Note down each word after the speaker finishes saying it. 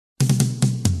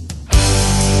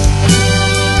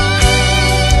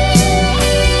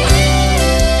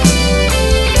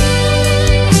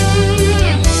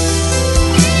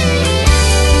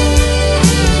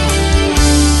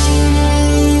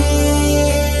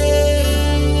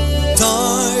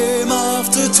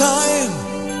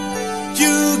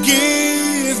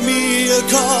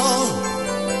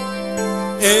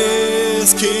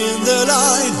risk in the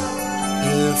line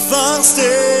if I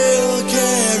still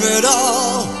care at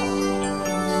all.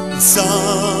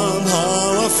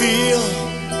 Somehow I feel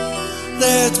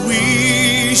that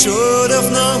we should have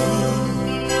known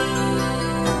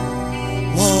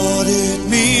what it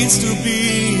means to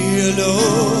be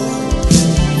alone.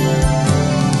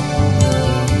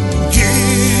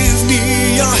 Give me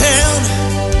your hand,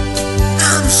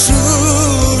 I'm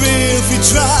sure if we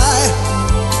try,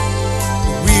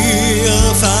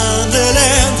 we'll find a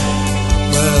land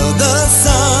where the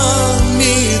sun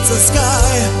meets the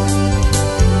sky.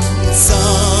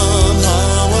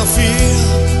 Somehow I feel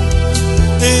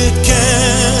it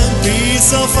can't be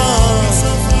so far.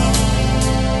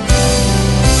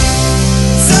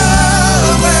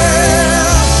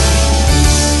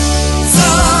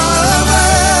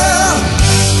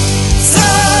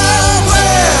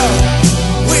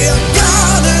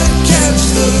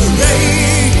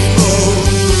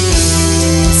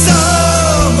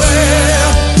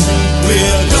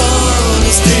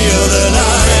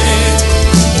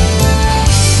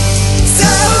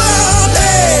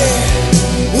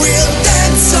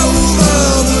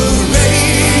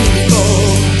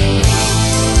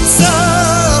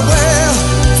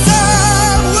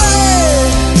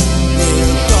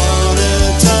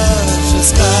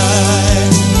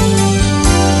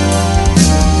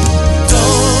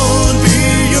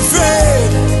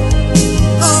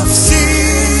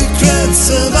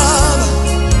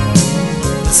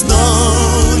 There's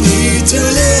no need to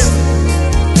live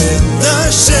in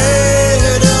the shade.